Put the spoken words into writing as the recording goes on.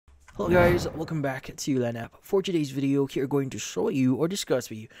Hello guys, welcome back to LANAP. For today's video, here we're going to show you or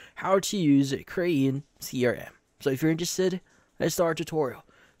discuss with you how to use Krayin CRM. So if you're interested, let's start our tutorial.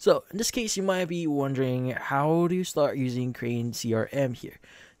 So in this case, you might be wondering, how do you start using Krayin CRM here?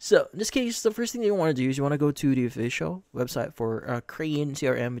 So in this case, the first thing that you want to do is you want to go to the official website for Krayin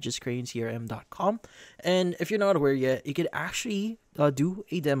CRM, which is krayincrm.com. And if you're not aware yet, you could actually do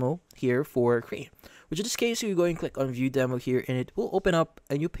a demo here for Krayin. Which in this case, you go and click on view demo here and it will open up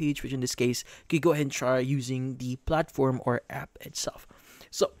a new page, which in this case, you can go ahead and try using the platform or app itself.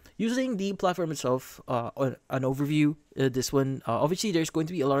 So using the platform itself, on an overview, this one, obviously there's going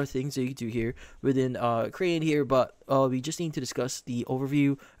to be a lot of things that you can do here within Krayin here, but we just need to discuss the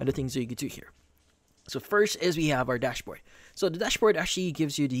overview and the things that you can do here. So first is we have our dashboard. So the dashboard actually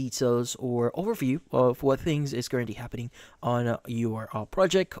gives you the details or overview of what things is currently happening on your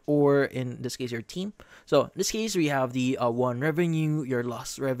project, or in this case your team. So in this case we have the won revenue, your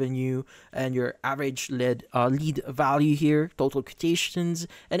lost revenue, and your average lead value here, total quotations,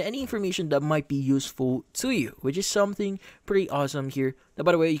 and any information that might be useful to you, which is something pretty awesome here. Now,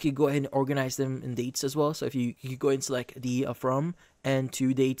 by the way, you can go ahead and organize them in dates as well. So if you go and select the from and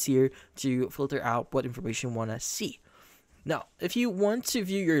to dates here to filter out what information you want to see. Now, if you want to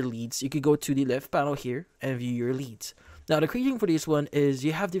view your leads, you could go to the left panel here and view your leads. Now, the great thing for this one is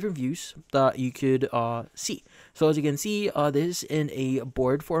you have different views that you could see. So as you can see, this is in a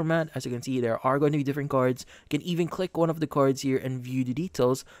board format. As you can see, there are going to be different cards. You can even click one of the cards here and view the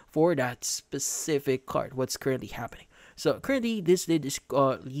details for that specific card, what's currently happening. So currently, this lead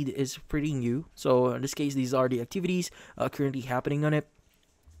is pretty new. So in this case, these are the activities currently happening on it.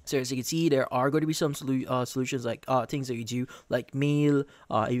 So as you can see, there are going to be some solutions like things that you do, like mail,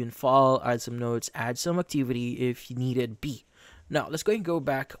 even file, add some notes, add some activity if you needed be. Now, let's go and go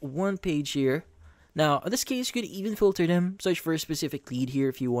back one page here. Now, in this case, you could even filter them, search for a specific lead here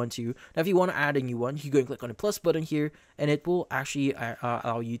if you want to. Now, if you want to add a new one, you go and click on the plus button here, and it will actually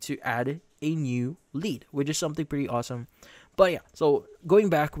allow you to add a new lead, which is something pretty awesome. But yeah, so going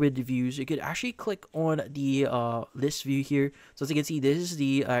back with the views, you could actually click on the list view here. So as you can see, this is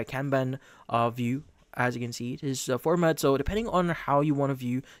the Kanban view. As you can see, this is format. So depending on how you want to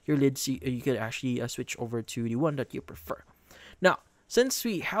view your leads, you could actually switch over to the one that you prefer. Now, since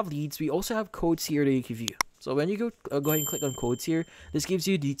we have leads, we also have codes here that you can view. So when you go ahead and click on codes here, this gives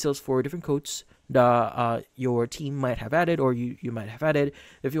you details for different codes that your team might have added, or you might have added.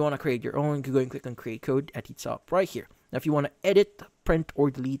 If you want to create your own, you can go and click on create code at the top right here. Now, if you want to edit, print, or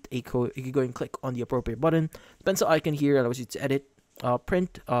delete a code, you can go and click on the appropriate button. The pencil icon here allows you to edit.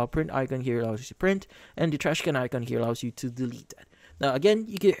 Print icon here allows you to print, and the trash can icon here allows you to delete that. Now, again,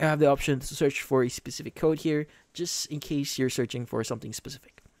 you can have the option to search for a specific code here, just in case you're searching for something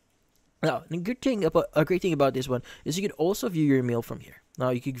specific. Now, the great thing about this one is you could also view your mail from here. Now,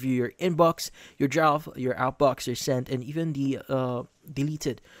 you could view your inbox, your draft, your outbox, your sent, and even the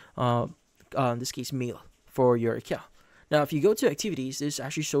deleted, in this case, mail for your account. Now, if you go to activities, this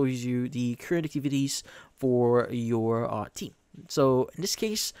actually shows you the current activities for your team. So in this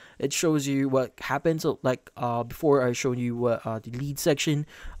case, it shows you what happened. So like before, I showed you the lead section.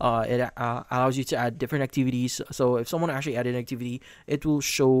 It allows you to add different activities. So if someone actually added an activity, it will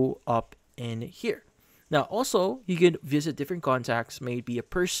show up in here. Now, also, you can visit different contacts, may it be a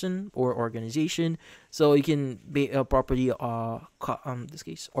person or organization, so you can properly, in this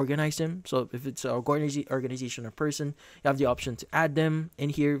case, organize them. So if it's an organization or person, you have the option to add them in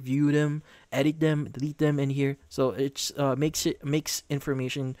here, view them, edit them, delete them in here. So it makes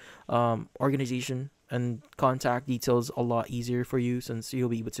information, organization, and contact details a lot easier for you, since you'll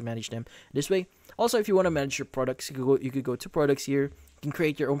be able to manage them this way. Also, if you want to manage your products, you could go to products here. You can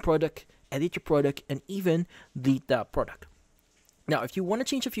create your own product, edit your product, and even delete that product. Now, if you want to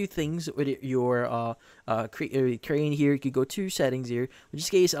change a few things with your Krayin here, you could go to settings here, which in this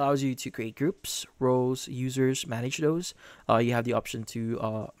case allows you to create groups, roles, users, manage those. You have the option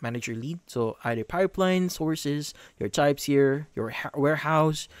to manage your lead, so either pipeline, sources, your types here, your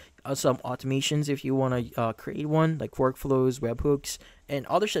warehouse, some automations if you want to create one, like workflows, webhooks, and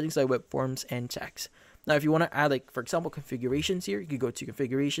other settings like web forms and text. Now, if you want to add, like, for example, configurations here, you can go to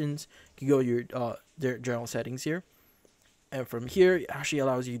configurations, you can go to your general settings here. And from here, it actually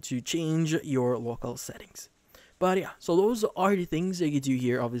allows you to change your local settings. But yeah, so those are the things that you do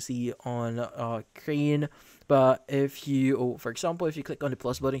here, obviously, on Krayin. But if you, for example, if you click on the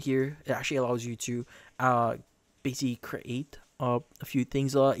plus button here, it actually allows you to basically create a few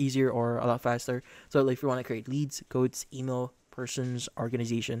things a lot easier or a lot faster. So like if you want to create leads, codes, email, persons,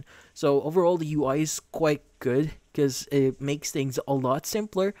 organization. So overall, the UI is quite good because it makes things a lot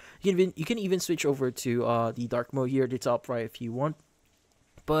simpler. You can even switch over to the dark mode here at the top right if you want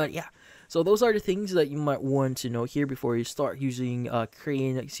But yeah, so those are the things that you might want to know here before you start using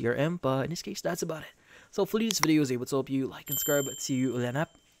Krayin CRM. But in this case, that's about it. So hopefully this video was able to help you. Like and subscribe to Ulanap.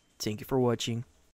 Thank you for watching.